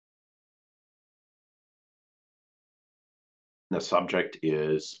The subject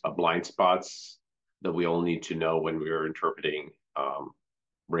is blind spots that we all need to know when we are interpreting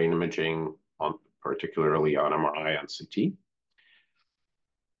brain imaging, particularly on MRI and CT.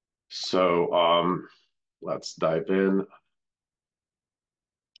 So let's dive in.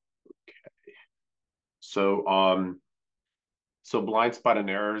 So so blind spot and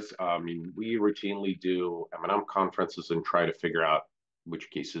errors. I mean, we routinely do M&M conferences and try to figure out which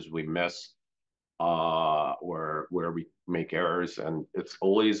cases we miss or where we make errors. And it's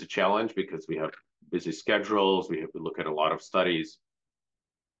always a challenge because we have busy schedules. We have to look at a lot of studies.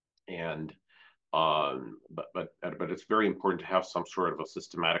 And but it's very important to have some sort of a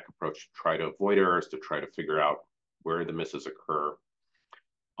systematic approach to try to avoid errors, to try to figure out where the misses occur.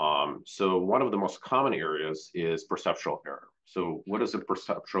 So one of the most common areas is perceptual error. So what is a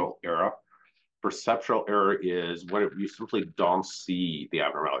perceptual error? Perceptual error is when you simply don't see the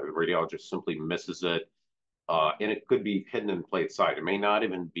abnormality. The radiologist simply misses it, and it could be hidden in plain sight. It may not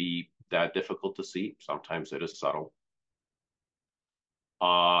even be that difficult to see. Sometimes it is subtle.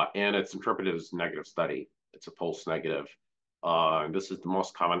 And it's interpreted as negative study. It's a false negative. This is the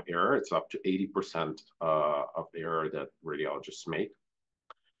most common error. It's up to 80% of the error that radiologists make.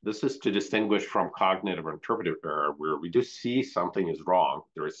 This is to distinguish from cognitive or interpretive error, where we do see something is wrong.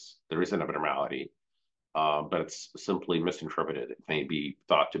 There is an abnormality, but it's simply misinterpreted. It may be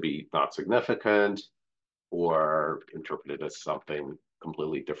thought to be not significant or interpreted as something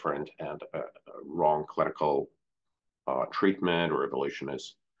completely different, and a wrong clinical treatment or evaluation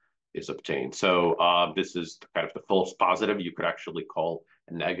is obtained. So this is kind of the false positive. You could actually call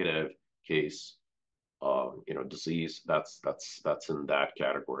a negative case, disease. That's in that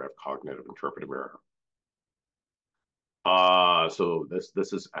category of cognitive interpretive error. So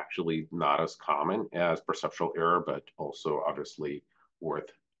this is actually not as common as perceptual error, but also obviously worth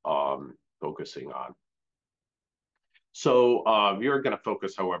focusing on. So we're going to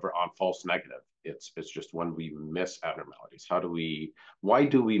focus, however, on false negative. It's just when we miss abnormalities. Why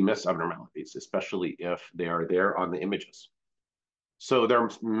do we miss abnormalities, especially if they are there on the images? So there are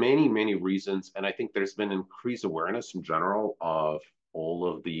many reasons, and I think there's been increased awareness in general of all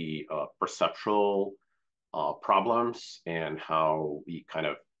of the perceptual problems and how we kind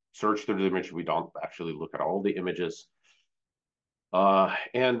of search through the image. We don't actually look at all the images.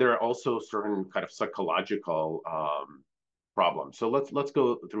 And there are also certain kind of psychological problems. So let's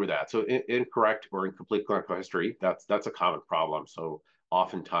go through that. So incorrect or incomplete clinical history, that's a common problem. So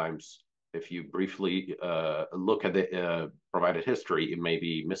oftentimes, if you briefly look at the provided history, it may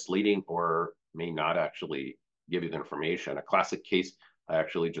be misleading or may not actually give you the information. A classic case, I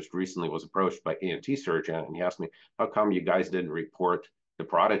actually just recently was approached by ENT surgeon, and he asked me, how come you guys didn't report the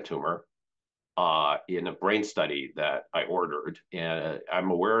parotid tumor in a brain study that I ordered? And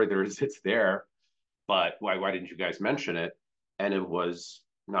I'm aware it's there, but why didn't you guys mention it? And it was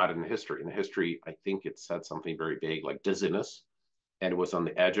not in the history. In the history, I think it said something very vague like dizziness, and it was on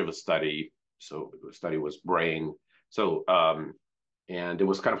the edge of a study. So the study was brain. So and it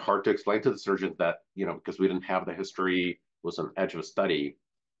was kind of hard to explain to the surgeons that, because we didn't have the history, it was on the edge of a study.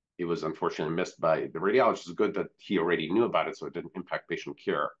 It was unfortunately missed by the radiologist. It's good that he already knew about it, so it didn't impact patient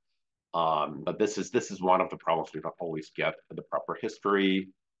care. But this is one of the problems. We don't always get the proper history.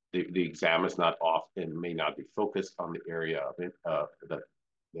 The exam is not often, may not be focused on the area of it,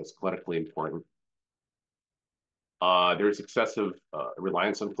 that's clinically important. There's excessive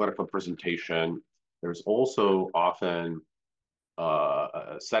reliance on clinical presentation. There's also often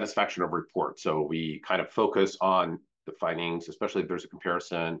satisfaction of report. So we kind of focus on the findings, especially if there's a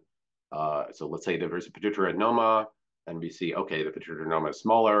comparison. So let's say that there's a pituitary adenoma, and we see, okay, the pituitary adenoma is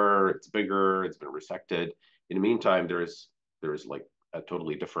smaller, it's bigger, it's been resected. In the meantime, there's like a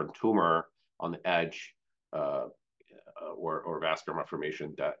totally different tumor on the edge or vascular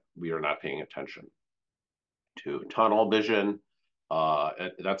malformation that we are not paying attention to. Tunnel vision,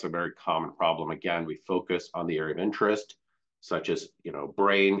 that's a very common problem. Again, we focus on the area of interest, such as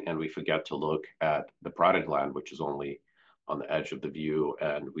brain, and we forget to look at the parotid gland, which is only on the edge of the view,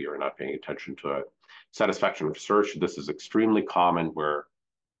 and we are not paying attention to it. Satisfaction of search, this is extremely common, where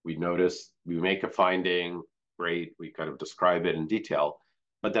we make a finding, great, we kind of describe it in detail,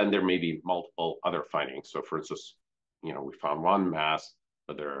 but then there may be multiple other findings. So for instance, we found one mass,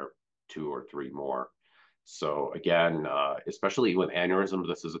 but there are 2 or 3 more. So again, especially with aneurysm,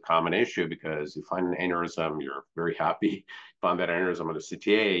 this is a common issue, because you find an aneurysm, you're very happy, you found that aneurysm on the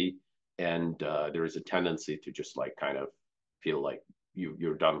CTA, and there is a tendency to just like kind of feel like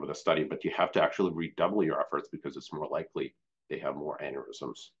you're done with a study, but you have to actually redouble your efforts because it's more likely they have more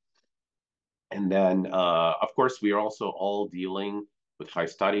aneurysms. And then, of course, we are also all dealing with high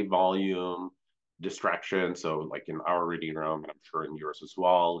study volume. distraction. So like in our reading room, and I'm sure in yours as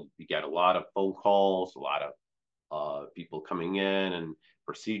well, you get a lot of phone calls, a lot of people coming in and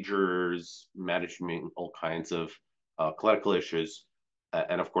procedures, management, all kinds of clinical issues.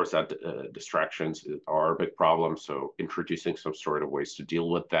 And of course, that distractions are a big problem. So introducing some sort of ways to deal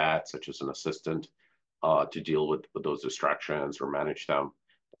with that, such as an assistant to deal with those distractions or manage them,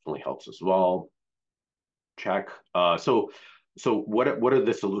 definitely helps as well. Check. So what are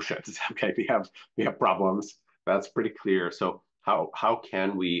the solutions? Okay, we have problems. That's pretty clear. So how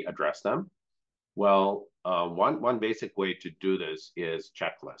can we address them? Well, one basic way to do this is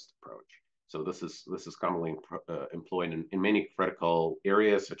checklist approach. So this is commonly employed in many critical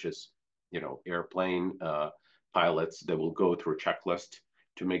areas, such as airplane pilots that will go through a checklist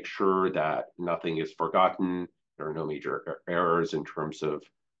to make sure that nothing is forgotten. There are no major errors in terms of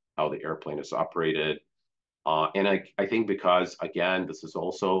how the airplane is operated. And I think because, again, this is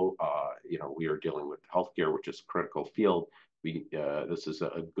also, we are dealing with healthcare, which is a critical field. This is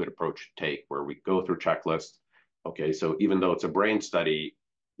a good approach to take where we go through checklists. Okay, so even though it's a brain study,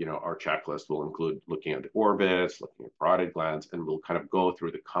 our checklist will include looking at the orbits, looking at parotid glands, and we'll kind of go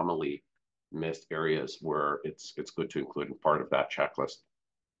through the commonly missed areas where it's good to include in part of that checklist.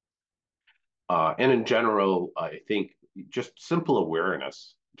 And in general, I think just simple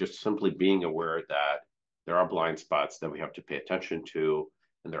awareness, just simply being aware that there are blind spots that we have to pay attention to,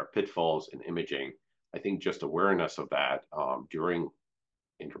 and there are pitfalls in imaging. I think just awareness of that during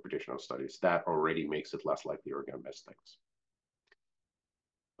interpretational studies, that already makes it less likely we're going to miss things.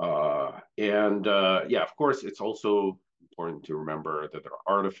 Yeah, of course, it's also important to remember that there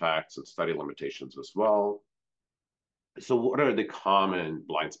are artifacts and study limitations as well. So what are the common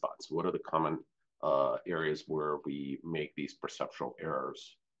blind spots? What are the common areas where we make these perceptual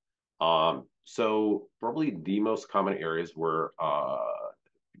errors? So probably the most common areas where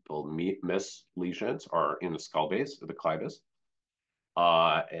people miss lesions are in the skull base, the clivus,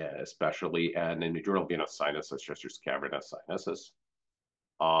 especially, and in the dural venous sinus, such as your cavernous sinuses.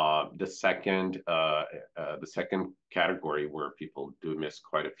 The second category where people do miss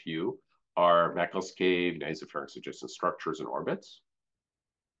quite a few are Meckel's cave, nasopharynx adjacent structures and orbits.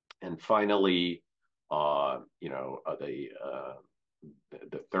 And finally, the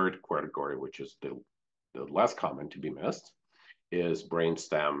third category, which is the less common to be missed, is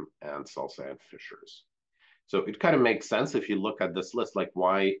brainstem and Salcean fissures. So it kind of makes sense if you look at this list, like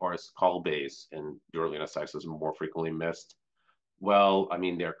why are skull base and dural venous sinuses more frequently missed? Well, I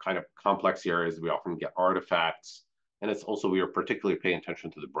mean, they're kind of complex areas. We often get artifacts, and it's also we are particularly paying attention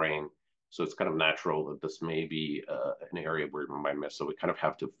to the brain. So it's kind of natural that this may be an area where we might miss. So we kind of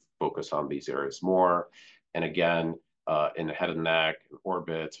have to focus on these areas more. And again, in the head and neck, and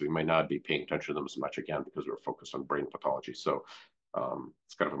orbits, we might not be paying attention to them as much again because we're focused on brain pathology. So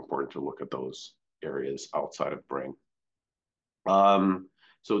it's kind of important to look at those areas outside of brain.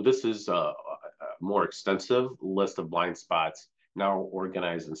 So this is a more extensive list of blind spots, now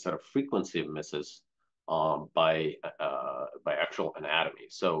organized instead of frequency of misses by actual anatomy.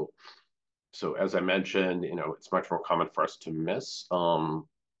 So as I mentioned, it's much more common for us to miss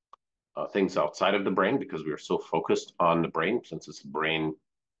things outside of the brain because we are so focused on the brain, since it's brain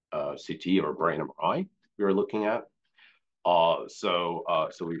CT or brain MRI we are looking at. So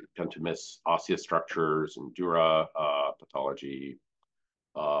we tend to miss osseous structures and dura pathology,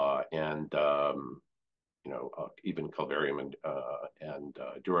 and even calvarium and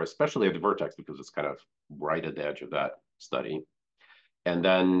dura, especially at the vertex because it's kind of right at the edge of that study. And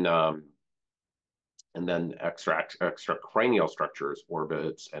then extracranial structures,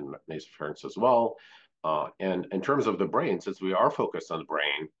 orbits, and nasopharynx as well. And in terms of the brain, since we are focused on the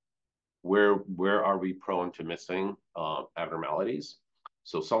brain, where are we prone to missing abnormalities?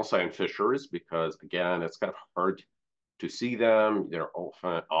 So Salcean fissures, because again, it's kind of hard to see them. They're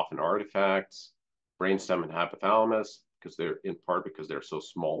often artifacts. Brainstem and hypothalamus, because they're so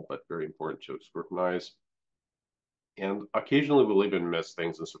small, but very important to scrutinize. And occasionally we'll even miss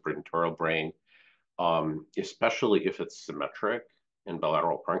things in supratentorial brain, especially if it's symmetric in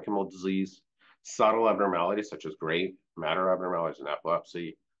bilateral parenchymal disease. Subtle abnormalities such as gray matter abnormalities and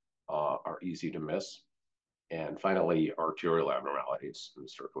epilepsy are easy to miss. And finally, arterial abnormalities in the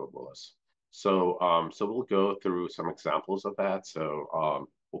circle of Willis. So we'll go through some examples of that. So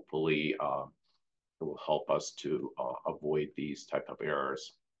hopefully it will help us to avoid these type of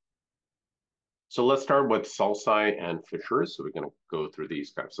errors. So let's start with sulci and fissures. So we're going to go through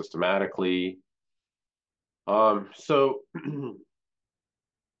these kind of systematically. So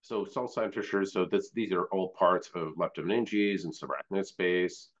sulci and fissures. So these are all parts of leptomeninges and subarachnoid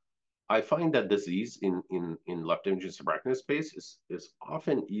space. I find that disease in left imaging subarachnoid space is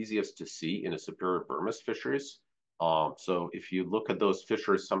often easiest to see in a superior vermis fissures. So if you look at those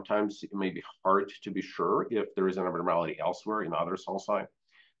fissures, sometimes it may be hard to be sure if there is an abnormality elsewhere in other sulci,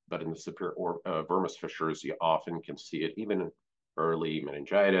 but in the superior or vermis fissures, you often can see it even in early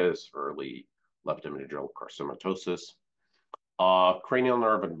meningitis, early left meningeal carcinomatosis. Cranial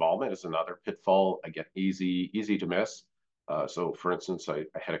nerve involvement is another pitfall. Again, easy to miss. So, for instance, I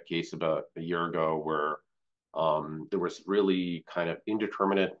had a case about a year ago where there was really kind of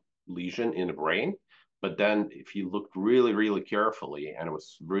indeterminate lesion in the brain. But then, if you looked really carefully, and it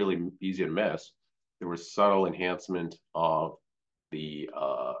was really easy to miss, there was subtle enhancement of the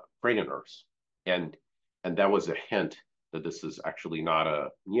cranial nerves, and that was a hint that this is actually not a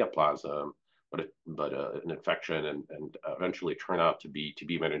neoplasm, but an infection, and eventually turned out to be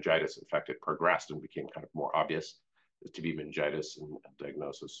meningitis. In fact, it progressed and became kind of more obvious to be meningitis, and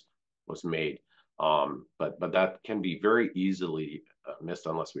diagnosis was made. But that can be very easily missed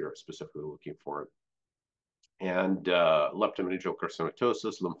unless we are specifically looking for it. And leptomeningeal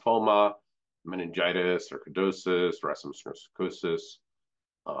carcinomatosis, lymphoma, meningitis, sarcoidosis, racemose neurocercosis,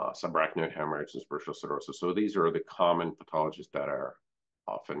 subarachnoid hemorrhage, and superficial sclerosis. So these are the common pathologies that are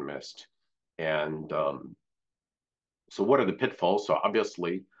often missed. And so what are the pitfalls? So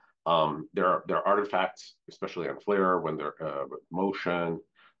obviously, there are artifacts, especially on FLAIR, when they're with motion.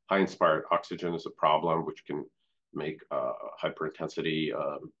 High inspired oxygen is a problem, which can make hyperintensity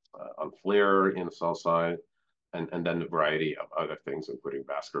on FLAIR in the cell side. And then a variety of other things, including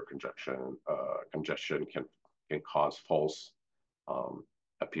vascular congestion can cause false abnormal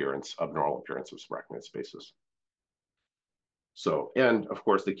appearance of subarachnoid spaces. So, and of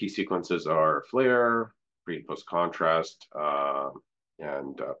course, the key sequences are FLAIR, pre and post contrast,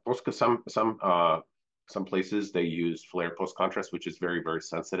 and some places they use FLAIR post contrast, which is very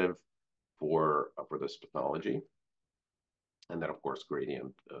sensitive for this pathology, and then of course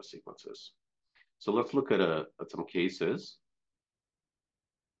gradient sequences. So let's look at some cases.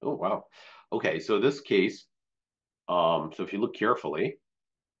 Oh wow, okay. So this case, so if you look carefully,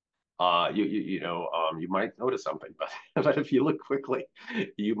 you might notice something, but but if you look quickly,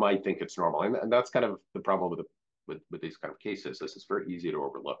 you might think it's normal, and that's kind of the problem with these kind of cases. This is very easy to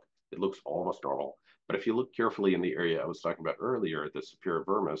overlook. It looks almost normal, but if you look carefully in the area I was talking about earlier, the superior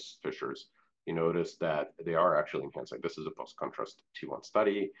vermis fissures, you notice that they are actually enhancing. This is a post-contrast T1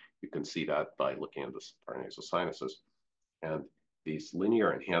 study. You can see that by looking at the paranasal sinuses, and these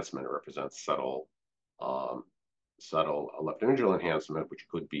linear enhancement represents subtle leptomeningeal enhancement, which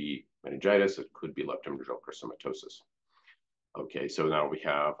could be meningitis, it could be leptomeningeal carcinomatosis. Okay, so now we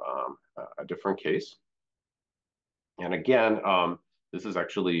have a different case. And again, this is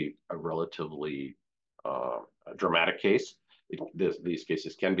actually a relatively dramatic case. These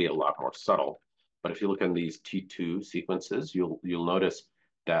cases can be a lot more subtle, but if you look in these T2 sequences, you'll notice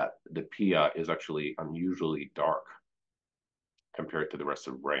that the PIA is actually unusually dark compared to the rest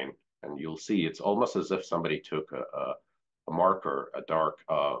of the brain. And you'll see it's almost as if somebody took a marker, a dark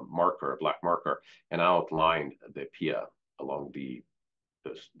marker, a black marker, and outlined the PIA along the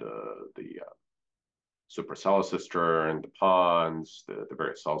supracellus cistern, the pons, the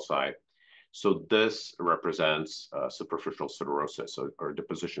various sulci. So this represents superficial siderosis or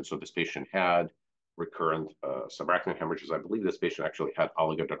deposition. So this patient had recurrent subarachnoid hemorrhages. I believe this patient actually had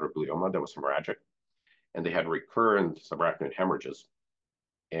oligodendroglioma that was hemorrhagic, and they had recurrent subarachnoid hemorrhages,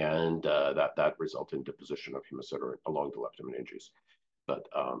 and that resulted in deposition of hemosiderin along the left meninges. But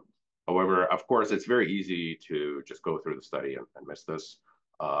however, of course, it's very easy to just go through the study and miss this.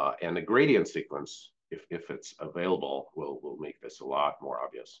 And the gradient sequence, if it's available, will make this a lot more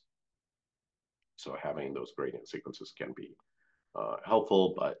obvious. So having those gradient sequences can be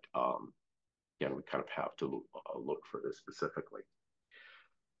helpful, but again, we kind of have to look for this specifically.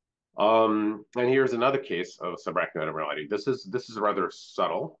 And here's another case of subarachnoid abnormality. This is rather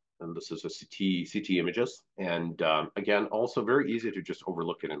subtle, and this is a CT images. And again, also very easy to just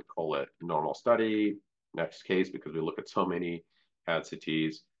overlook it and call it normal study. Next case, because we look at so many CAD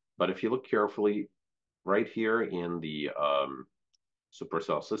CTs. But if you look carefully, right here in the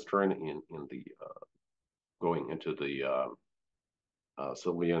supracell cistern, in the going into the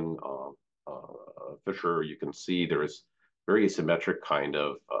Sylvian fissure, you can see there is very asymmetric kind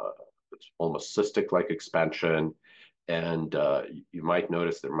of almost cystic-like expansion, and you might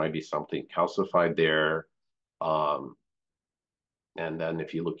notice there might be something calcified there. And then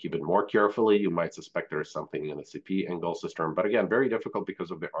if you look even more carefully, you might suspect there's something in the CP angle cistern, but again, very difficult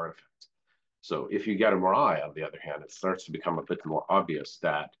because of the artifacts. So if you get MRI, on the other hand, it starts to become a bit more obvious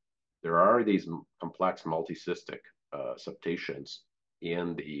that there are these complex multicystic septations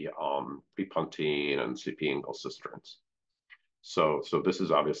in the prepontine and CP-angle cisterns. So this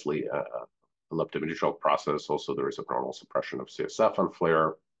is obviously a leptomeningeal process. Also, there is a normal suppression of CSF on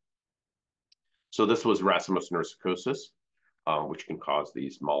flare. So this was racemose neuropsychosis, which can cause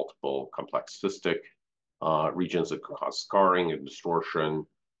these multiple complex cystic regions that can cause scarring and distortion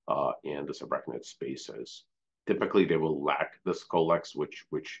in the subarachnoid spaces. Typically, they will lack this colex, which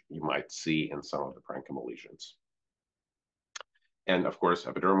you might see in some of the parenchymal lesions. And of course,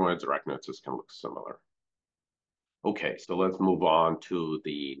 epidermoids, arachnoids can look similar. Okay, so let's move on to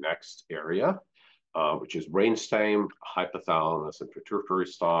the next area, which is brainstem, hypothalamus, and pituitary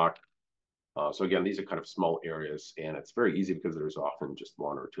stalk. So again, these are kind of small areas, and it's very easy because there's often just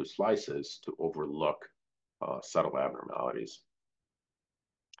one or two slices to overlook subtle abnormalities.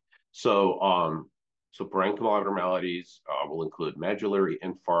 So, parenchymal abnormalities will include medullary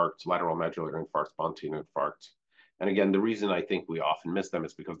infarcts, lateral medullary infarcts, pontine infarcts. And again, the reason I think we often miss them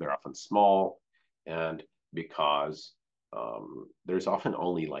is because they're often small, and because there's often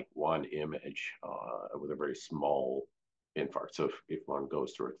only like one image with a very small infarct. So if one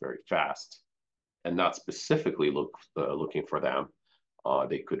goes through it very fast and not specifically looking for them,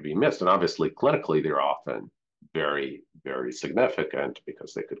 they could be missed. And obviously, clinically, they're often very, very significant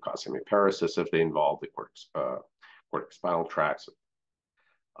because they could cause hemiparesis if they involve the cortex spinal tracts,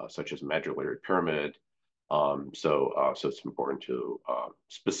 such as medullary pyramid. So it's important to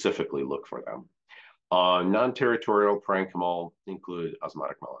specifically look for them. Non-territorial parenchymal include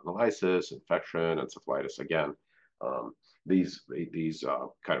osmotic melanolysis, infection, encephalitis. Again, these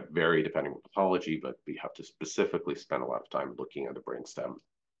kind of vary depending on pathology, but we have to specifically spend a lot of time looking at the brainstem,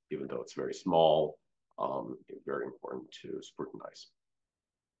 even though it's very small. Very important to scrutinize.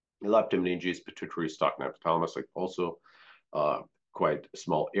 Leptomeninges, pituitary stalk, and hypothalamus, like also quite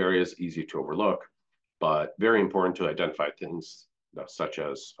small areas, easy to overlook, but very important to identify things such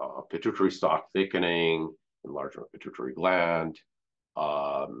as pituitary stalk thickening, enlargement of pituitary gland,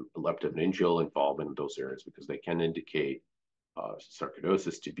 leptomeningeal involvement in those areas because they can indicate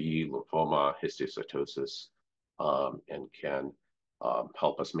sarcoidosis, TB, lymphoma, histiocytosis, and can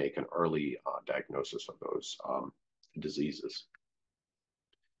help us make an early diagnosis of those diseases.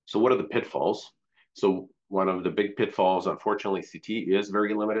 So what are the pitfalls? So one of the big pitfalls, unfortunately, CT is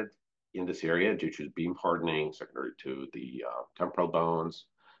very limited in this area due to beam hardening secondary to the temporal bones.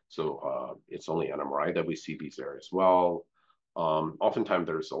 So it's only on MRI that we see these areas well. Oftentimes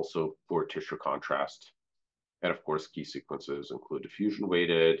there's also poor tissue contrast. And of course, key sequences include diffusion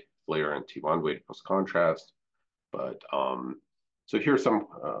weighted, flare, and T1 weighted post contrast. But so here are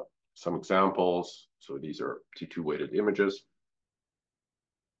some examples. So these are T2 weighted images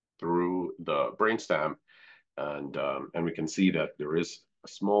through the brainstem, and we can see that there is a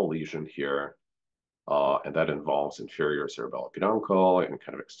small lesion here, and that involves inferior cerebellopeduncle and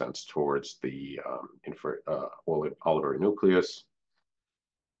kind of extends towards the olivary nucleus.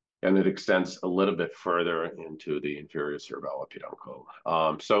 And it extends a little bit further into the inferior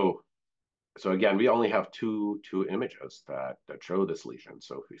cerebellopeduncle. So again, we only have two images that show this lesion.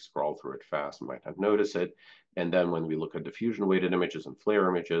 So if we scroll through it fast, we might not notice it. And then when we look at diffusion-weighted images and flare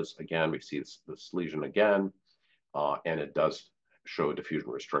images, again, we see this lesion again, and it does show diffusion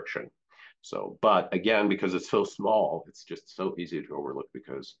restriction. So, but again, because it's so small, it's just so easy to overlook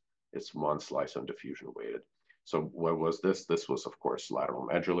because it's one slice on diffusion-weighted. So what was this? This was, of course, lateral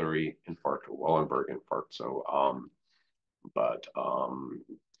medullary infarct or Wallenberg infarct. So,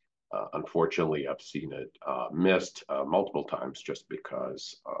 unfortunately, I've seen it missed multiple times just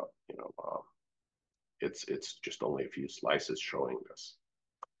because it's just only a few slices showing this.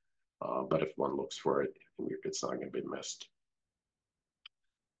 But if one looks for it, it's not going to be missed.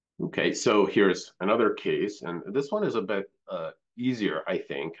 Okay, so here's another case, and this one is a bit easier, I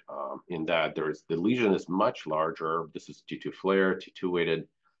think, in that the lesion is much larger. This is T2 flare, T2 weighted,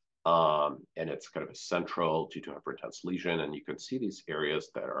 and it's kind of a central T2 hyperintense lesion, and you can see these areas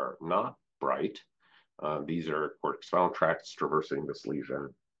that are not bright. These are cortex spinal tracts traversing this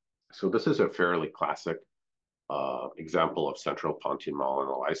lesion. So this is a fairly classic example of central pontine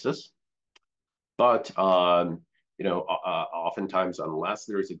melanolysis. But oftentimes, unless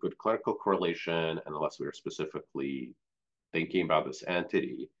there is a good clinical correlation, and unless we are specifically thinking about this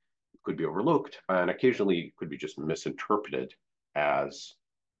entity, it could be overlooked, and occasionally it could be just misinterpreted as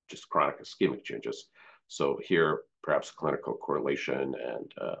just chronic ischemic changes. So here, perhaps clinical correlation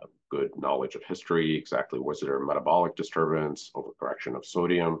and good knowledge of history, exactly was there a metabolic disturbance, overcorrection of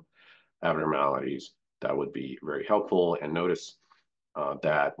sodium, abnormalities, that would be very helpful. And notice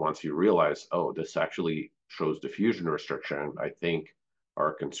that once you realize, oh, this actually shows diffusion restriction, I think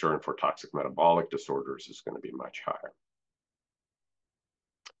our concern for toxic metabolic disorders is going to be much higher.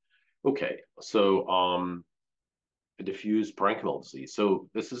 Okay, so diffuse parenchymal disease. So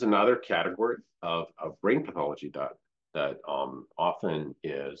this is another category of brain pathology that often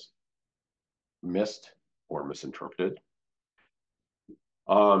is missed or misinterpreted.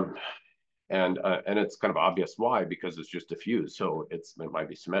 Um, and it's kind of obvious why, because it's just diffuse. So it might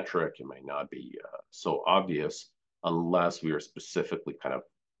be symmetric, it might not be so obvious unless we are specifically kind of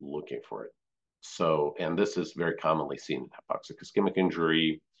looking for it. So, and this is very commonly seen in hypoxic ischemic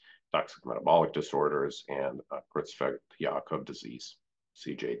injury, toxic metabolic disorders, and Creutzfeldt-Jakob disease,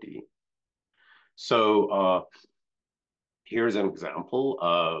 CJD. So here's an example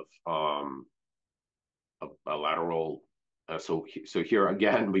of a lateral. So here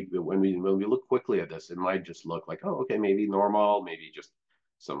again, when we look quickly at this, it might just look like, oh, okay, maybe normal, maybe just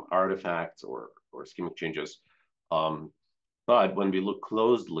some artifacts or ischemic changes. Um, but when we look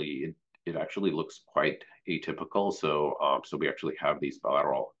closely, it actually looks quite atypical. So we actually have these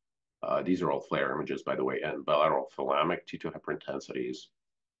bilateral. These are all FLAIR images, by the way, and bilateral thalamic T2 hyperintensities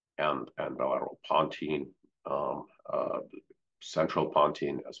and bilateral pontine, central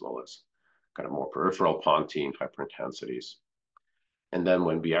pontine, as well as kind of more peripheral pontine hyperintensities. And then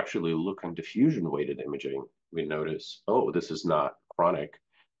when we actually look on diffusion weighted imaging, we notice, oh, this is not chronic.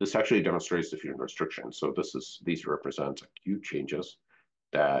 This actually demonstrates diffusion restriction. So these represent acute changes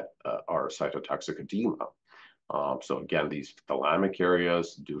that are cytotoxic edema. So again, these thalamic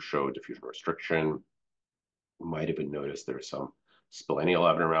areas do show diffusion restriction. You might even notice there's some splenial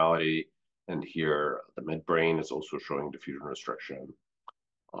abnormality. And here, the midbrain is also showing diffusion restriction.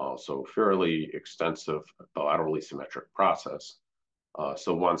 So fairly extensive bilaterally symmetric process.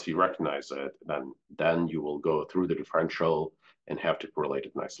 So once you recognize it, then you will go through the differential and have to correlate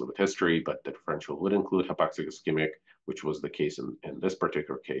it nicely with history. But the differential would include hypoxic ischemic, which was the case in this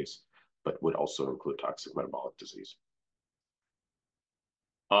particular case, but would also include toxic metabolic disease.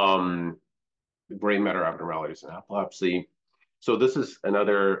 Brain matter abnormalities in epilepsy. So this is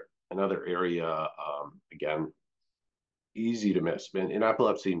another area, again, easy to miss. In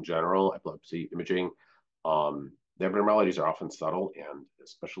epilepsy in general, epilepsy imaging, the abnormalities are often subtle, and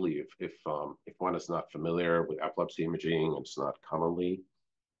especially if one is not familiar with epilepsy imaging and it's not commonly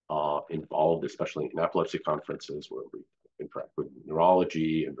involved, especially in epilepsy conferences where we interact with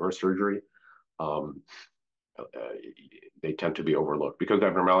neurology and neurosurgery, um, uh, they tend to be overlooked because the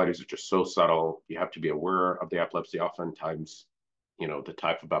abnormalities are just so subtle. You have to be aware of the epilepsy. Oftentimes, the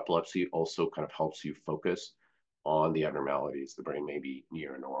type of epilepsy also kind of helps you focus on the abnormalities. The brain may be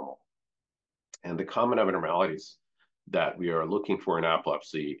near normal. And the common abnormalities that we are looking for in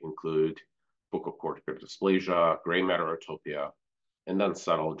epilepsy include focal cortical dysplasia, gray matter atopia, and then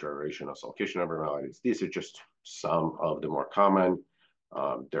subtle generation of sulcation abnormalities. These are just some of the more common.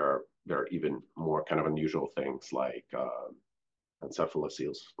 There are even more kind of unusual things like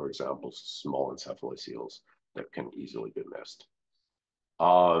encephaloceles, for example, small encephaloceles that can easily be missed.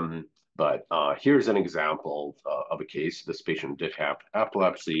 But here's an example of a case. This patient did have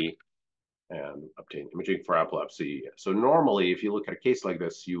epilepsy and obtain imaging for epilepsy. So normally, if you look at a case like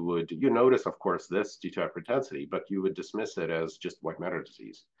this, you notice, of course, this T2 hyperintensity, but you would dismiss it as just white matter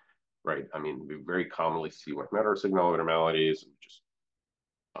disease, right? I mean, we very commonly see white matter signal abnormalities, and just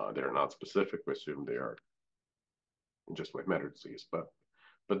they're not specific. We assume they are just white matter disease. But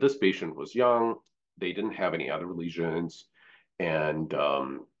this patient was young. They didn't have any other lesions, and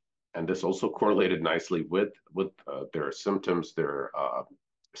this also correlated nicely with their symptoms, their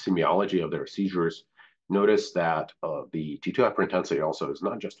semiology of their seizures. Notice that the T2 hyperintensity also is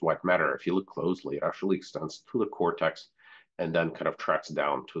not just white matter. If you look closely, it actually extends to the cortex and then kind of tracks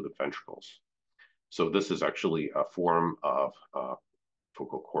down to the ventricles. So this is actually a form of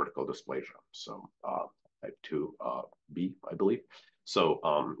focal cortical dysplasia. So type 2B, I believe. So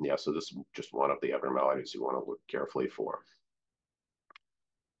yeah, so this is just one of the abnormalities you want to look carefully for.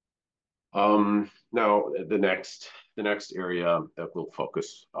 Now the next area that we'll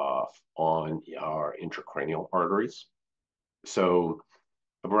focus on are intracranial arteries. So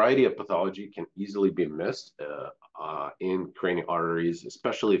a variety of pathology can easily be missed in cranial arteries,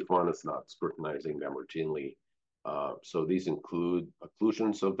 especially if one is not scrutinizing them routinely. So these include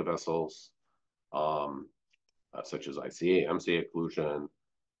occlusions of the vessels, such as ICA, MCA occlusion,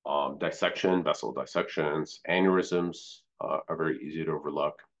 dissection, vessel dissections, aneurysms are very easy to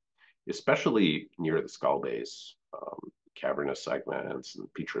overlook, especially near the skull base, cavernous segments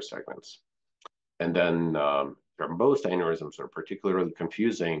and petrous segments. And then most aneurysms are particularly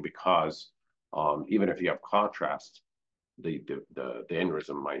confusing because even if you have contrast, the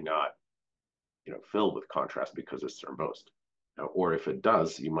aneurysm might not fill with contrast because it's thrombosed. Or if it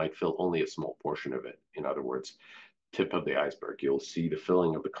does, you might fill only a small portion of it. In other words, tip of the iceberg. You'll see the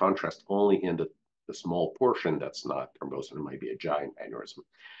filling of the contrast only in the small portion that's not thrombosed, and it might be a giant aneurysm.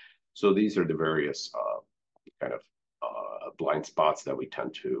 So these are the various kind of blind spots that we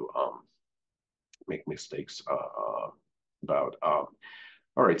tend to make mistakes about.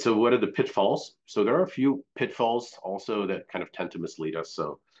 All right, so what are the pitfalls? So there are a few pitfalls also that kind of tend to mislead us.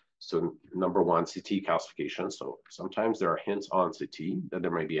 So number one, CT calcification. So sometimes there are hints on CT that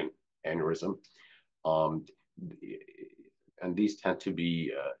there might be an aneurysm. Um, and these tend to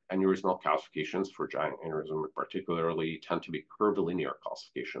be aneurysmal calcifications for giant aneurysm, particularly tend to be curvilinear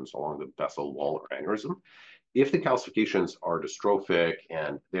calcifications along the vessel wall or aneurysm. If the calcifications are dystrophic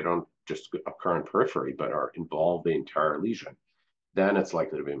and they don't just occur in periphery, but are involve the entire lesion, then it's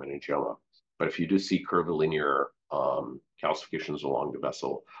likely to be meningioma. But if you do see curvilinear calcifications along the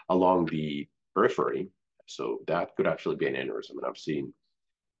vessel, along the periphery, so that could actually be an aneurysm. And I've seen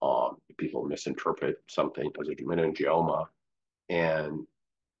people misinterpret something as a meningioma and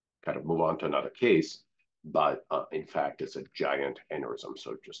kind of move on to another case. But in fact, it's a giant aneurysm.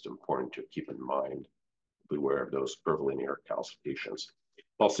 So just important to keep in mind, beware of those curvilinear calcifications.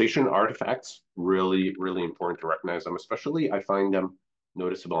 Pulsation artifacts, really, really important to recognize them, especially I find them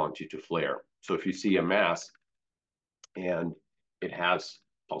noticeable on T2 flare. So if you see a mass and it has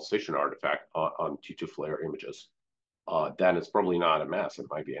pulsation artifact on T2 flare images, then it's probably not a mass. It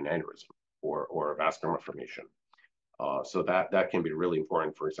might be an aneurysm or a vascular malformation. So that can be really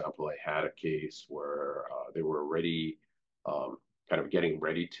important. For example, I had a case where they were already kind of getting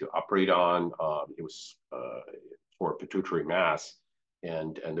ready to operate on. It was for a pituitary mass,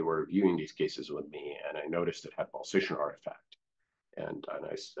 and they were reviewing these cases with me, and I noticed it had pulsation artifact. And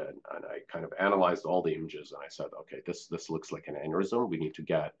I said, and I kind of analyzed all the images, and I said, okay, this looks like an aneurysm. We need to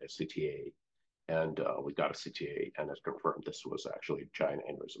get a CTA, and we got a CTA, and it confirmed this was actually a giant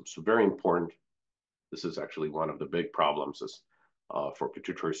aneurysm. So very important. This is actually one of the big problems is for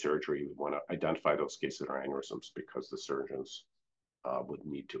pituitary surgery. We want to identify those cases that are aneurysms because the surgeons would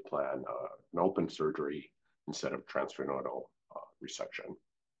need to plan an open surgery instead of transfemoral resection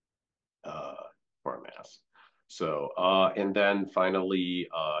for a mass. So, and then finally,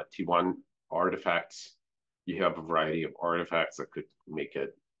 T1 artifacts. You have a variety of artifacts that could make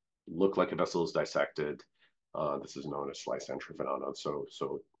it look like a vessel is dissected. This is known as slice entry phenomenon. So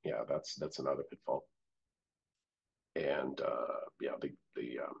yeah, that's another pitfall. And yeah,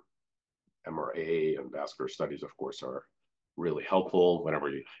 the MRA and vascular studies, of course, are really helpful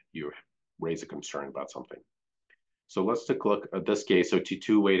whenever you raise a concern about something. So let's take a look at this case. So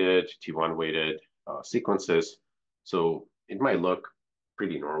T2 weighted, T1 weighted sequences. So it might look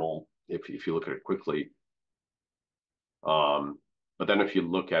pretty normal if you look at it quickly. But then if you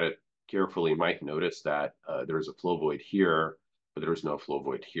look at it carefully, you might notice that there is a flow void here, but there is no flow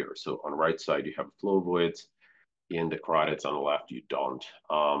void here. So on the right side, you have flow voids. In the carotids on the left, you don't.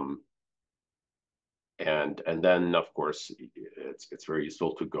 And then, of course, it's very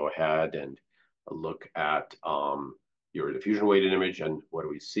useful to go ahead and look at your diffusion weighted image. And what do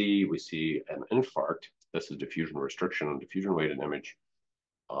we see? We see an infarct. This is diffusion restriction on diffusion weighted image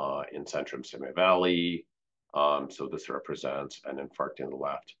in centrum semivalley. So this represents an infarct in the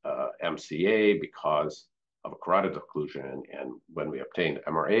left MCA because of a carotid occlusion. And when we obtained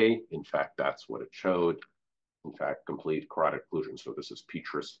MRA, in fact, that's what it showed. In fact, complete carotid occlusion. So this is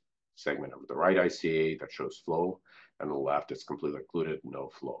Petrus segment of the right ICA that shows flow, and on the left it's completely occluded, no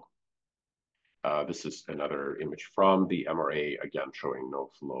flow. This is another image from the MRA, again showing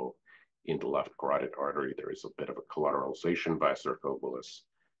no flow in the left carotid artery. There is a bit of a collateralization by circumambulus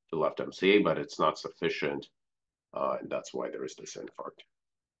to the left MCA, but it's not sufficient, and that's why there is this infarct.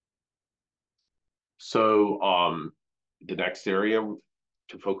 So the next area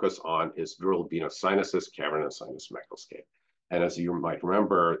to focus on is dural venous sinuses, cavernous sinus macroscape. And as you might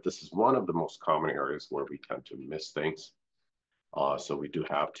remember, this is one of the most common areas where we tend to miss things. So we do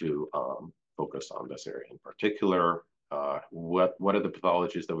have to focus on this area in particular. What are the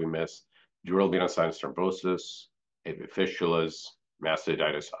pathologies that we miss? Dural venous sinus thrombosis, AV fistulas,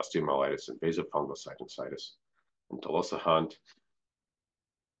 mastoiditis, osteomyelitis, invasive fungal sinusitis, and Tolosa Hunt.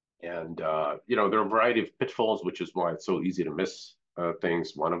 And there are a variety of pitfalls, which is why it's so easy to miss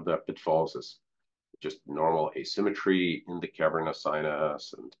things. One of the pitfalls is just normal asymmetry in the cavernous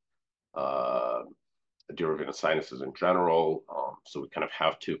sinus and dural venous sinuses in general. So we kind of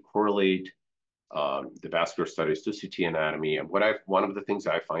have to correlate the vascular studies to CT anatomy. And one of the things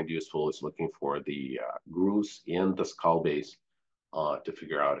I find useful is looking for the grooves in the skull base to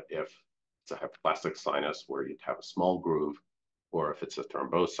figure out if it's a hypoplastic sinus where you'd have a small groove, or if it's a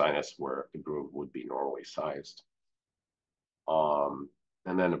thrombosed sinus where the groove would be normally sized.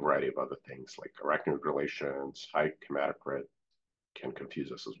 And then a variety of other things like arachnoid relations, high hematocrit can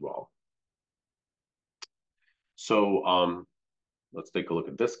confuse us as well. So let's take a look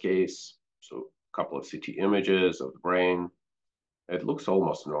at this case. So a couple of CT images of the brain. It looks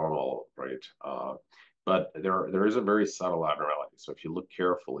almost normal, right? But there is a very subtle abnormality. So if you look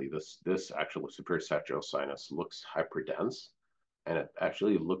carefully, this actually superior sagittal sinus looks hyperdense, and it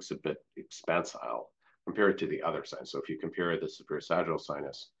actually looks a bit expansile compared to the other sinus. So if you compare the superior sagittal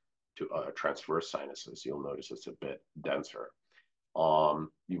sinus to transverse sinuses, you'll notice it's a bit denser.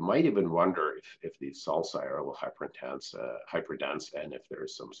 You might even wonder if these sulci are a little hyperdense, and if there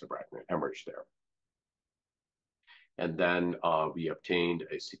is some subarachnoid hemorrhage there. And then we obtained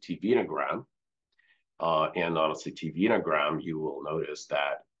a CT venogram. And on a CT venogram, you will notice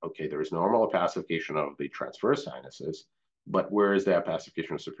that, okay, there is normal opacification of the transverse sinuses, but where is the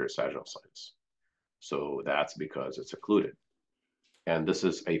opacification of superior sagittal sinus? So that's because it's occluded. And this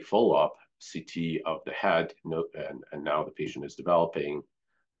is a follow-up CT of the head, and now the patient is developing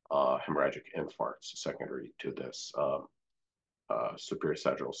hemorrhagic infarcts secondary to this superior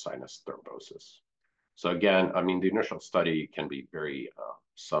sagittal sinus thrombosis. So again, I mean, the initial study can be very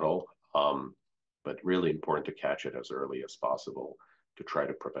subtle, but really important to catch it as early as possible to try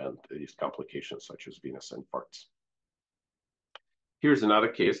to prevent these complications such as venous infarcts. Here's another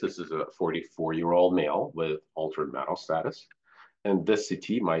case. This is a 44-year-old male with altered mental status. And this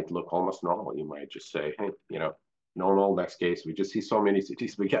CT might look almost normal. You might just say, hey, you know, normal, next case. We just see so many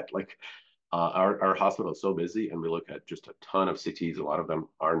CTs we get. Like our hospital is so busy, and we look at just a ton of CTs. A lot of them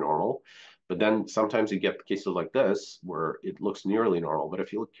are normal. But then sometimes you get cases like this where it looks nearly normal. But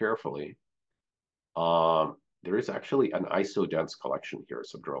if you look carefully, there is actually an isodense collection here, a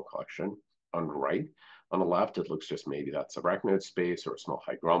subdural collection on the right. On the left, it looks just maybe that's arachnoid space or a small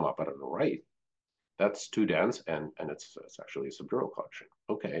hygroma. But on the right, that's too dense, and it's actually a subdural collection.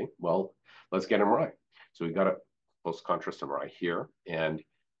 Okay, well, let's get MRI. So we got a post-contrast MRI here, and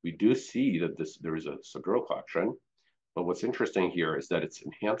we do see that there is a subdural collection. But what's interesting here is that it's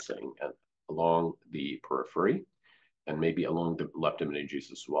enhancing along the periphery and maybe along the left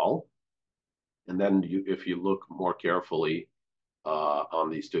meninges as well. And then if you look more carefully on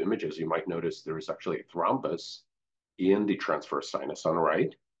these two images, you might notice there is actually a thrombus in the transverse sinus on the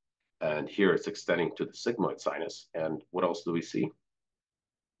right. And here it's extending to the sigmoid sinus. And what else do we see?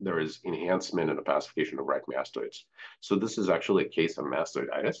 There is enhancement and opacification of right mastoids. So this is actually a case of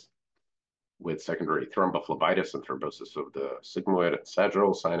mastoiditis with secondary thrombophlebitis and thrombosis of the sigmoid and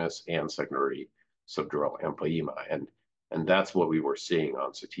sagittal sinus and secondary subdural empyema. And that's what we were seeing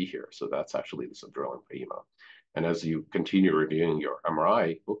on CT here. So that's actually the subdural empyema. And as you continue reviewing your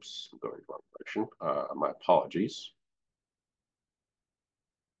MRI, oops, I'm going the wrong direction. My apologies.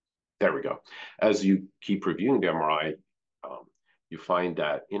 There we go. As you keep reviewing the MRI, you find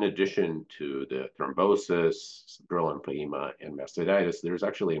that in addition to the thrombosis, subdural empyema, and mastoiditis, there's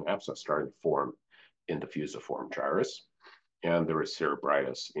actually an abscess starting to form in the fusiform gyrus, and there is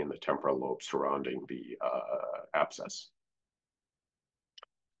cerebritis in the temporal lobe surrounding the abscess.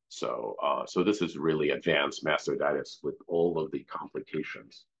 So this is really advanced mastoiditis with all of the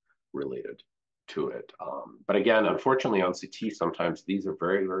complications related to it. But again, unfortunately on CT, sometimes these are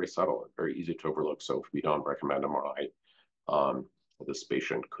very, very subtle and very easy to overlook. So we don't recommend MRI. This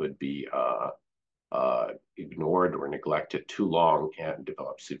patient could be ignored or neglected too long and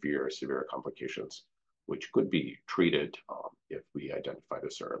develop severe complications, which could be treated if we identify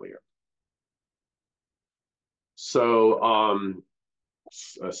this earlier. So,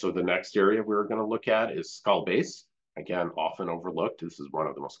 so the next area we're going to look at is skull base. Again, often overlooked. This is one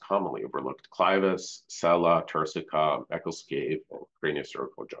of the most commonly overlooked: clivus, sella, turcica, Meckel's cave, and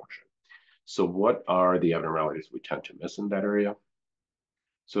craniocervical junction. So what are the abnormalities we tend to miss in that area?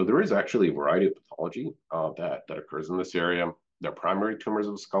 So there is actually a variety of pathology that occurs in this area. There are primary tumors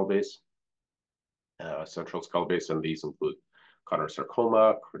of the skull base, central skull base, and these include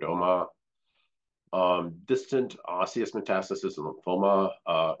chondrosarcoma, chordoma. Distant osseous metastasis and lymphoma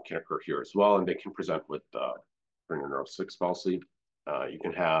can occur here as well, and they can present with cranial nerve 6 palsy. You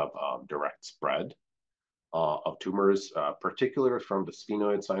can have direct spread of tumors, particularly from the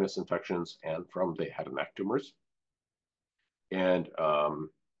sphenoid sinus infections and from the head and neck tumors. And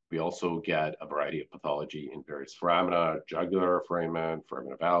we also get a variety of pathology in various foramina: jugular foramen,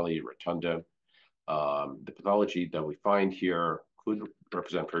 foramina valley, rotunda. The pathology that we find here could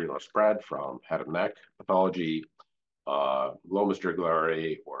represent perioral spread from head and neck pathology, glomus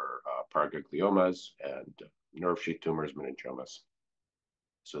jugulare, or paragangliomas, and nerve sheath tumors, meningiomas.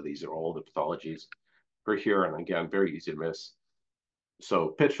 So these are all the pathologies for here, and again, very easy to miss. So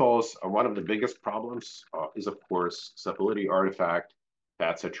pitfalls are one of the biggest problems is, of course, cephalidity artifact,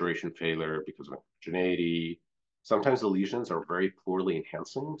 fat saturation failure because of homogeneity. Sometimes the lesions are very poorly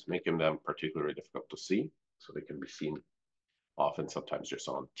enhancing, making them particularly difficult to see. So they can be seen often sometimes just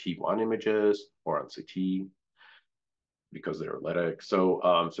on T1 images or on CT because they're lytic.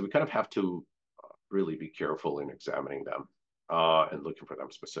 So we kind of have to really be careful in examining them and looking for them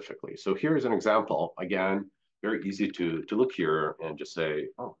specifically. So here's an example. Again, very easy to look here and just say,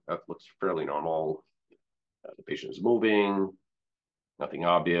 oh, that looks fairly normal. The patient is moving, nothing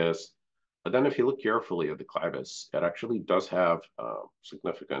obvious. But then if you look carefully at the clivus, it actually does have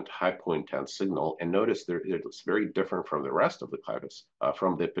significant hypointense signal. And notice there it's very different from the rest of the clivus,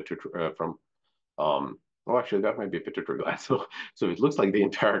 from the pituitary, well, actually, that might be a pituitary gland. So it looks like the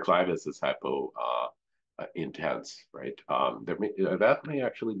entire clivus is hypo intense, right? That may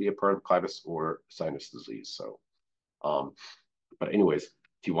actually be a part of clivus or sinus disease. So, but anyways,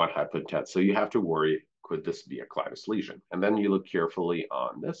 T1 hypointense. So you have to worry, could this be a clivus lesion? And then you look carefully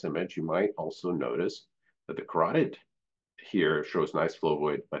on this image, you might also notice that the carotid here shows nice flow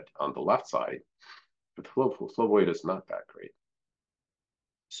void, but on the left side, the flow void is not that great.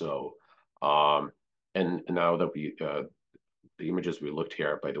 So, and now that the images we looked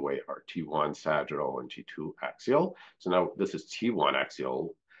here, by the way, are T1 sagittal and T2 axial. So now this is T1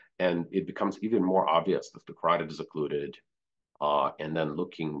 axial, and it becomes even more obvious that the carotid is occluded. And then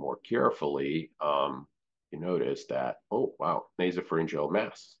looking more carefully, you notice that, oh, wow, nasopharyngeal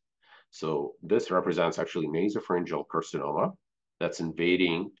mass. So this represents actually nasopharyngeal carcinoma that's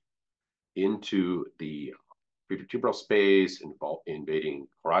invading into the prevertebral space, invading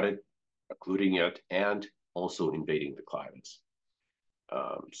carotid, occluding it, and also invading the clivus.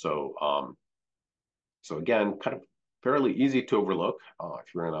 So again, kind of fairly easy to overlook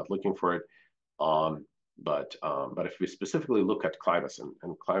if you're not looking for it. But if we specifically look at clivus,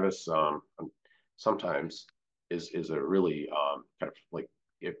 and clivus sometimes is a really kind of like,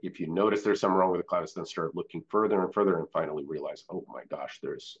 if you notice there's something wrong with the clivus, then start looking further and further and finally realize, oh my gosh,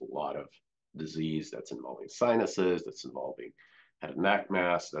 there's a lot of disease that's involving sinuses, that's involving head and neck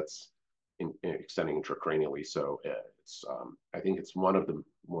mass, that's extending intracranially. So I think it's one of the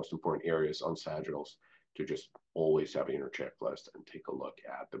most important areas on sagittals to just always have an inner checklist and take a look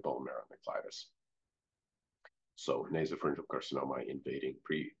at the bone marrow and the clivus. So nasopharyngeal carcinoma invading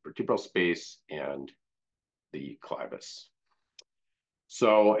prevertebral space and the clivus.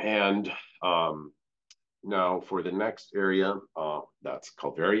 So, and now for the next area, that's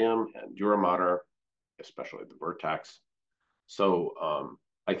calvarium and dura mater, especially the vertex. So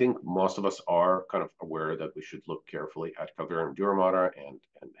I think most of us are kind of aware that we should look carefully at calvarium dura mater and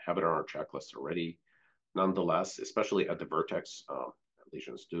have it on our checklist already. Nonetheless, especially at the vertex,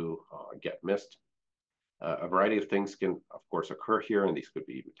 lesions do get missed. A variety of things can, of course, occur here, and these could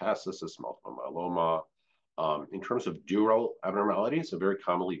be metastasis, multiple myeloma. In terms of dural abnormalities, so very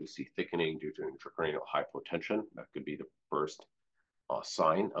commonly we see thickening due to intracranial hypotension. That could be the first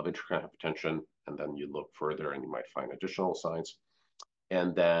sign of intracranial hypotension, and then you look further and you might find additional signs.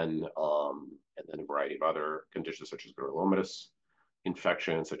 And then a variety of other conditions such as granulomatous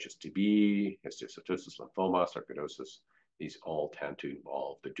infections, such as TB, histiocytosis, lymphoma, sarcoidosis. These all tend to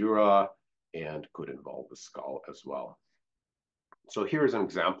involve the dura and could involve the skull as well. So here's an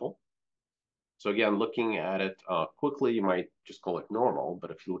example. So again, looking at it quickly, you might just call it normal,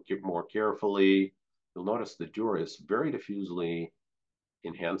 but if you look at more carefully, you'll notice the dura is very diffusely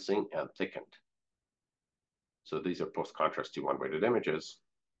enhancing and thickened. So these are post-contrast T1 weighted images.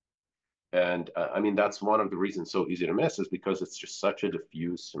 And I mean, that's one of the reasons so easy to miss is because it's just such a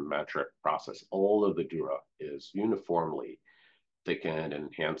diffuse symmetric process. All of the dura is uniformly thickened and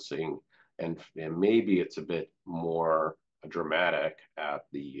enhancing, and maybe it's a bit more dramatic at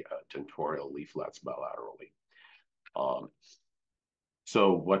the tentorial leaflets bilaterally.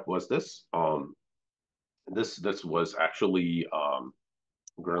 So what was this? This was actually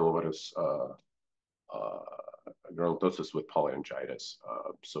granulomatous granulomatosis with polyangiitis.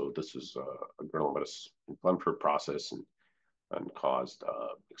 So this is a granulomatous inflammatory process and caused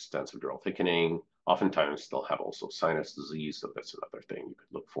extensive dural thickening. Oftentimes they'll have also sinus disease, so that's another thing you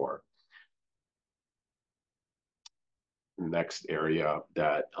could look for. Next area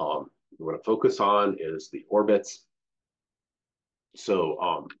that we want to focus on is the orbits.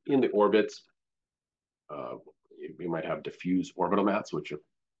 So in the orbits, we might have diffuse orbital mats, which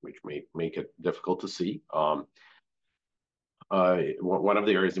may make it difficult to see. One of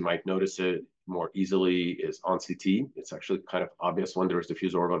the areas you might notice it more easily is on CT. It's actually kind of obvious when there's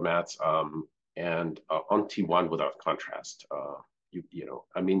diffuse orbital mats, and on T1 without contrast.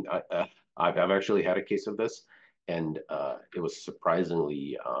 I mean, I've actually had a case of this, and it was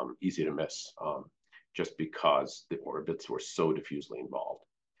surprisingly easy to miss. just because the orbits were so diffusely involved.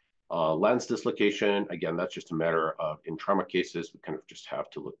 Lens dislocation, again, that's just a matter of, in trauma cases, we kind of just have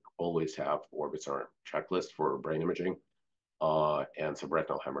to look, always have orbits on our checklist for brain imaging, and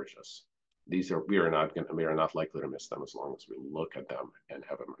subretinal hemorrhages. These are, we are not likely to miss them as long as we look at them and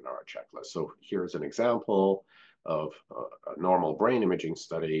have them in our checklist. So here's an example of a normal brain imaging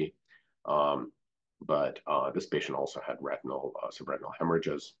study, but this patient also had retinal subretinal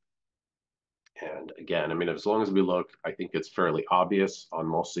hemorrhages. And again, I mean, as long as we look, I think it's fairly obvious on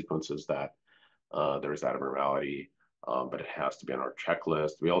most sequences that there's that abnormality, but it has to be on our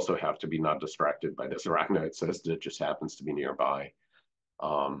checklist. We also have to be not distracted by this arachnoid cyst that just happens to be nearby.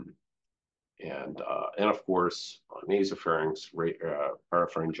 And of course, nasopharynx,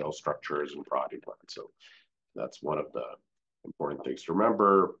 parapharyngeal structures, and parotid glands. So that's one of the important things to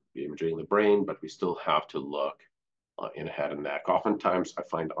remember, be imaging the brain, but we still have to look in head and neck. Oftentimes, I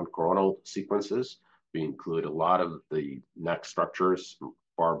find on coronal sequences, we include a lot of the neck structures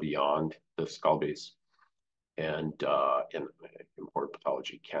far beyond the skull base, and important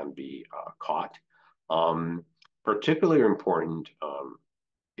pathology can be caught. Particularly important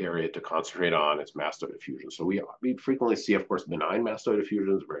area to concentrate on is mastoid effusion. So we frequently see, of course, benign mastoid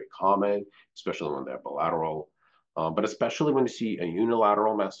effusions, very common, especially when they're bilateral. But especially when you see a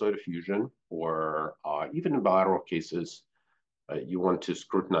unilateral mastoid effusion, or even in bilateral cases, you want to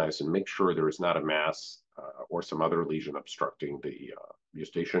scrutinize and make sure there is not a mass or some other lesion obstructing the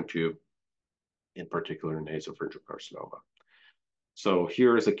eustachian tube, in particular nasopharyngeal carcinoma. So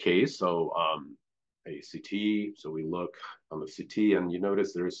here is a case. So a CT. So we look on the CT, and you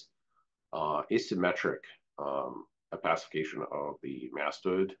notice there's asymmetric opacification of the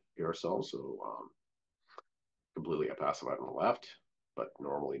mastoid aerosol. So completely opacified on the left, but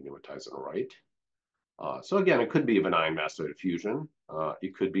normally pneumatized on the right. So again, it could be a benign mastoid effusion.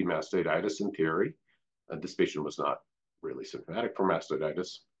 It could be mastoiditis in theory. This patient was not really symptomatic for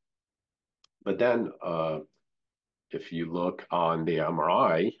mastoiditis. But then if you look on the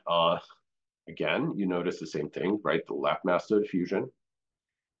MRI, again, you notice the same thing, right? The left mastoid effusion,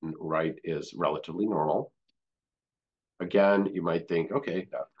 right, is relatively normal. Again, you might think, okay,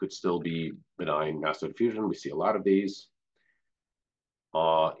 that could still be benign mastoid effusion. We see a lot of these.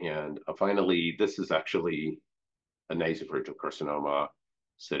 And finally, this is actually a nasopharyngeal carcinoma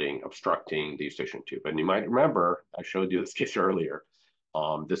sitting, obstructing the eustachian tube. And you might remember, I showed you this case earlier.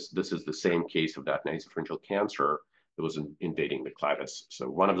 This is the same case of that nasopharyngeal cancer that was invading the clivus. So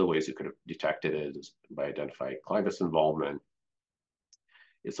one of the ways you could have detected it is by identifying clivus involvement.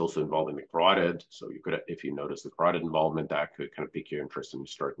 It's also involving the carotid. So you could, if you notice the carotid involvement, that could kind of pique your interest and you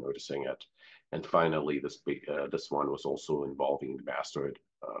start noticing it. And finally, this one was also involving the mastoid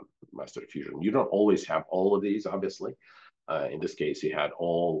effusion. You don't always have all of these, obviously. In this case, he had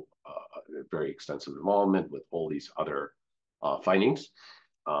all very extensive involvement with all these other findings,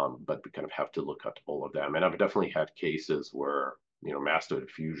 but we kind of have to look at all of them. And I've definitely had cases where, you know, mastoid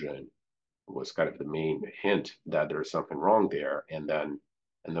effusion was kind of the main hint that there's something wrong there. And then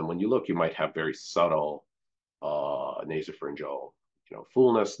when you look, you might have very subtle nasopharyngeal, you know,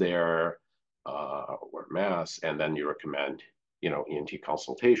 fullness there or mass, and then you recommend, you know, ENT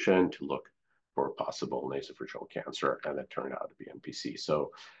consultation to look for possible nasopharyngeal cancer, and it turned out to be NPC.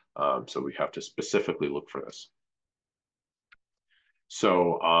 So, so we have to specifically look for this.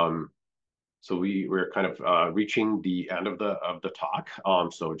 So, so we're kind of reaching the end of the talk.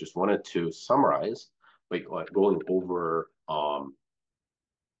 So just wanted to summarize, like going over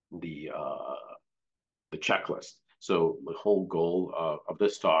the checklist. So the whole goal of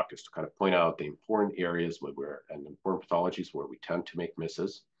this talk is to kind of point out the important areas and important pathologies where we tend to make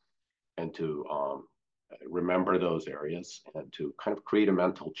misses, and to remember those areas, and to kind of create a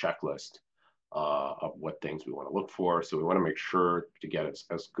mental checklist of what things we want to look for. So we want to make sure to get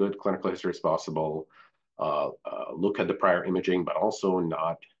as good clinical history as possible, look at the prior imaging, but also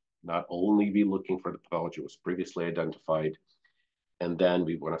not only be looking for the pathology that was previously identified. And then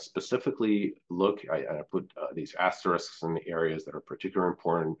we want to specifically look, I put these asterisks in the areas that are particularly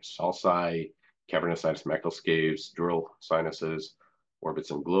important: sulci, cavernous sinus macroscaves, dural sinuses, orbits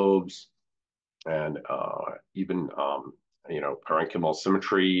and globes, and even you know, parenchymal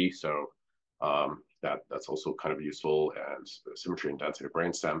symmetry. So that's also kind of useful, and symmetry and density of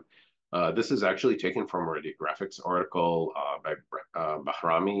brainstem. This is actually taken from a radiographics article by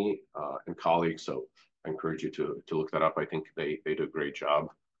Bahrami and colleagues. So I encourage you to look that up. I think they do a great job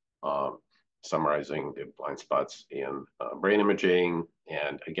summarizing the blind spots in brain imaging.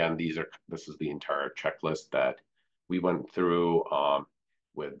 And again, this is the entire checklist that we went through,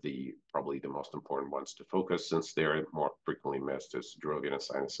 with probably the most important ones to focus, since they're more frequently missed, is dural venous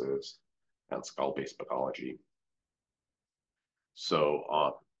sinuses and skull base pathology.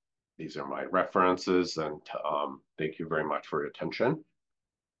 So these are my references, and thank you very much for your attention.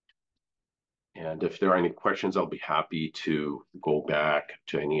 And if there are any questions, I'll be happy to go back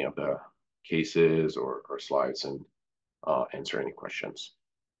to any of the cases or slides and answer any questions.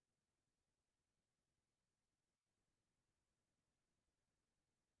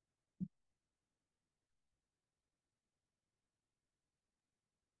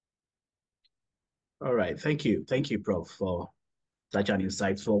 All right. Thank you. Thank you, Prof, for such an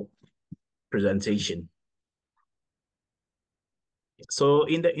insightful presentation. So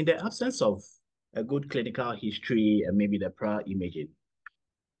in the absence of a good clinical history and maybe the prior imaging,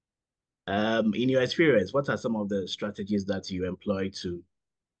 in your experience, what are some of the strategies that you employ to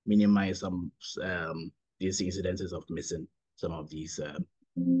minimize some these incidences of missing some of these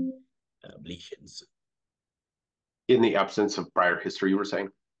lesions? In the absence of prior history, you were saying?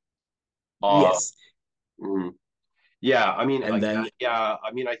 Yes. Mm, yeah, I mean, And then,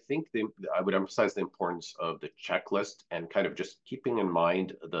 I think I would emphasize the importance of the checklist and kind of just keeping in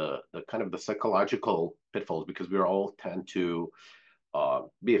mind the kind of the psychological pitfalls, because we all tend to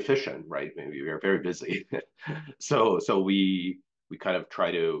be efficient, right? Maybe we are very busy, so we kind of try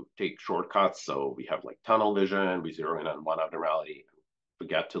to take shortcuts. So we have like tunnel vision. We zero in on one abnormality,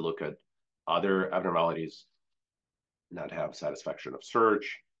 forget to look at other abnormalities, not have satisfaction of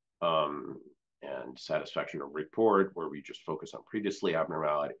search. And satisfaction of report, where we just focus on previously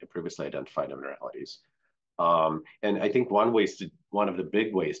identified abnormalities. And I think one of the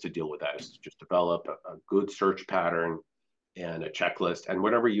big ways to deal with that is to just develop a good search pattern and a checklist. And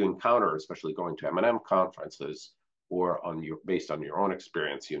whatever you encounter, especially going to M&M conferences or based on your own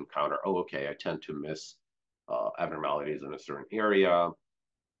experience, you encounter, oh, okay, I tend to miss abnormalities in a certain area.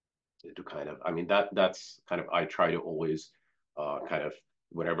 To kind of, I mean, that's kind of, I try to always kind of,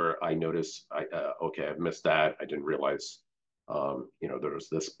 whenever I notice, okay, I've missed that. I didn't realize, there was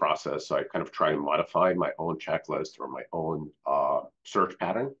this process. So I kind of try to modify my own checklist or my own search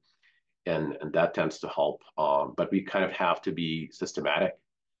pattern. And that tends to help. But we kind of have to be systematic,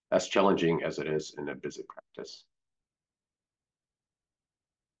 as challenging as it is in a busy practice.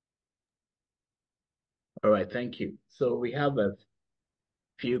 all right, thank you. So we have a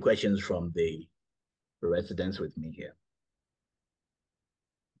few questions from the residents with me here.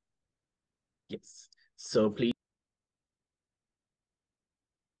 Yes. So please.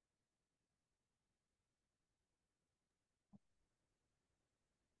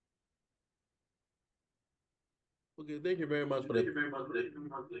 Okay, thank you very much for that.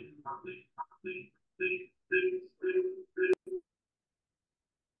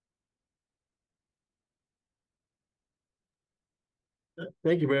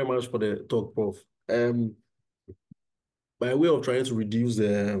 Thank you very much for the talk, Prof. By way of trying to reduce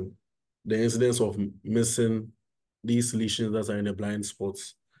the incidence of missing these lesions that are in the blind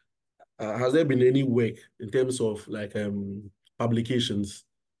spots, has there been any work in terms of like publications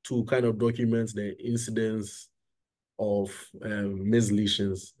to kind of document the incidence of missed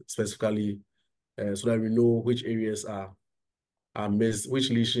lesions specifically, so that we know which areas are missed, which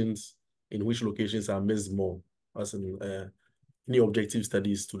lesions in which locations are missed more, as in any objective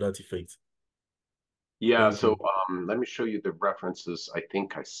studies to that effect? Yeah, Thank so you. let me show you the references. I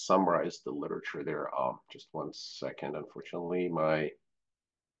think I summarized the literature there. Just one second. Unfortunately, my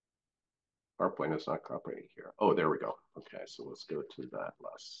PowerPoint is not cooperating here. Oh, there we go. Okay, so let's go to that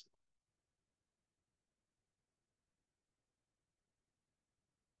last.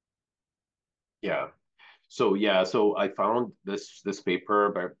 Yeah. So I found this paper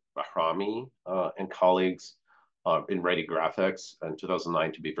by Bahrami and colleagues in Ready Graphics in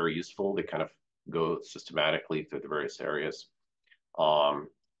 2009 to be very useful. They kind of go systematically through the various areas. Um,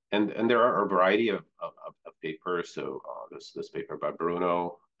 and there are a variety of papers. So this paper by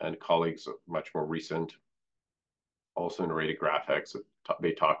Bruno and colleagues, much more recent, also in Ready Graphics.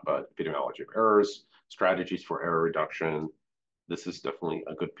 They talk about epidemiology of errors, strategies for error reduction. This is definitely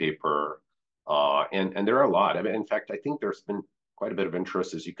a good paper. And there are a lot. I mean, in fact, I think there's been quite a bit of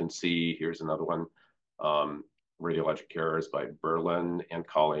interest, as you can see. Here's another one, Radiologic Errors by Berlin and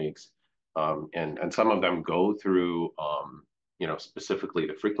colleagues. And some of them go through, specifically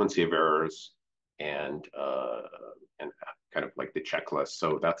the frequency of errors and kind of like the checklist.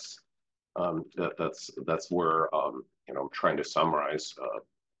 So that's where I'm trying to summarize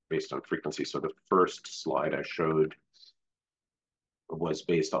based on frequency. So the first slide I showed was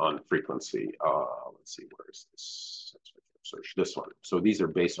based on frequency. Let's see, where is this? Search this one. So these are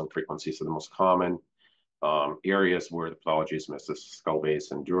based on frequency. So the most common areas where the pathology is missed is skull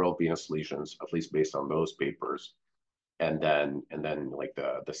base and dural venous lesions, at least based on those papers. And then like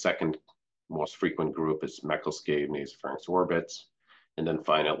the second most frequent group is Meckel's-Cave nasopharynx orbits. And then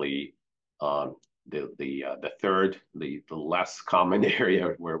finally, the third, the less common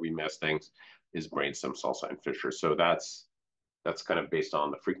area where we miss things is brainstem cell sign fissure. So that's kind of based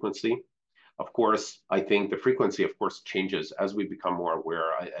on the frequency. Of course, I think the frequency, of course, changes as we become more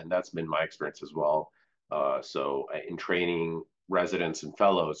aware, and that's been my experience as well. So in training residents and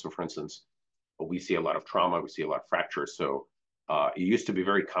fellows, so for instance, we see a lot of trauma, we see a lot of fractures. So it used to be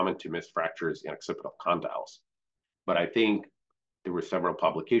very common to miss fractures in occipital condyles. But I think there were several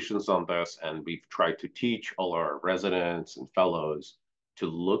publications on this, and we've tried to teach all our residents and fellows to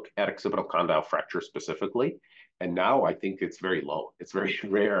look at occipital condyle fracture specifically. And now I think it's very low. It's very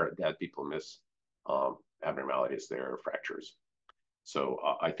rare that people miss abnormalities there, fractures. So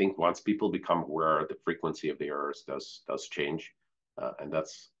I think once people become aware, the frequency of the errors does change, and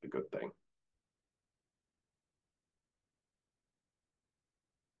that's a good thing.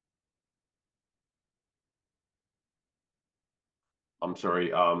 I'm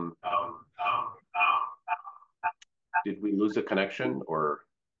sorry. Did we lose a connection or?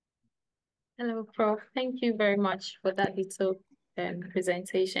 Hello, Prof. Thank you very much for that detailed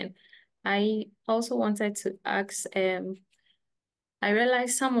presentation. I also wanted to ask, I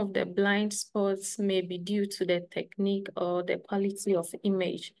realize some of the blind spots may be due to the technique or the quality of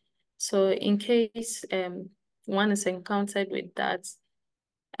image. So in case one is encountered with that,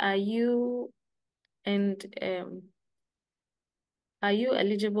 are you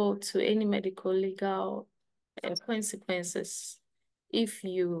eligible to any medical legal consequences if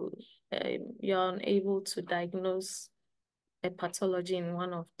you're unable to diagnose a pathology in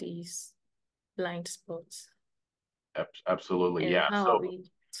one of these blind spots? Absolutely, and yeah. How are we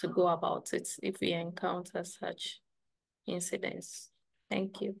to go about it if we encounter such incidents?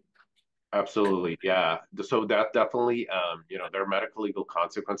 Thank you. Absolutely, yeah. So that definitely, there are medical legal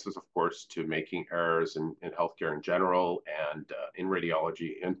consequences, of course, to making errors in healthcare in general and in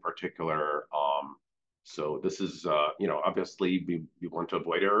radiology in particular. So this is, obviously we want to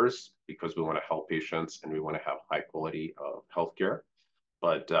avoid errors because we want to help patients and we want to have high quality of healthcare.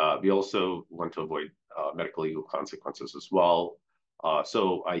 But we also want to avoid medical legal consequences as well.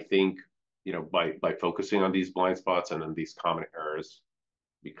 So I think, by focusing on these blind spots and on these common errors,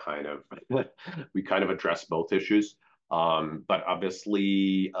 we kind of address both issues. But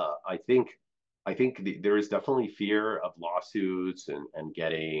obviously, I think there is definitely fear of lawsuits and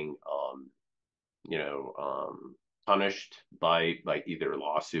getting punished by either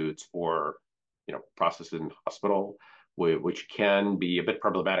lawsuits or processed in hospital, which can be a bit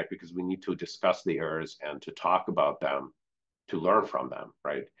problematic because we need to discuss the errors and to talk about them to learn from them,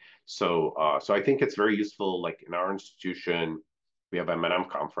 right? So I think it's very useful. Like in our institution, we have a M&M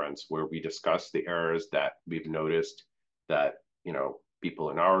conference where we discuss the errors that we've noticed that people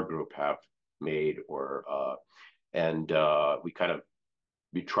in our group have made, and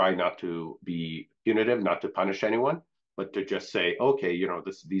we try not to be punitive, not to punish anyone, but to just say, okay,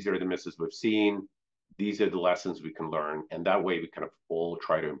 these are the misses we've seen, these are the lessons we can learn, and that way we kind of all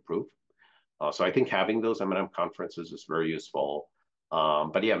try to improve. So I think having those M&M conferences is very useful.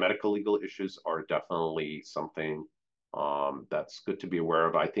 But yeah, medical legal issues are definitely something that's good to be aware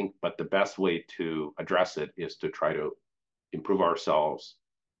of, I think. But the best way to address it is to try to improve ourselves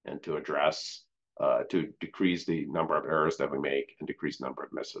and to decrease the number of errors that we make and decrease the number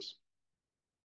of misses.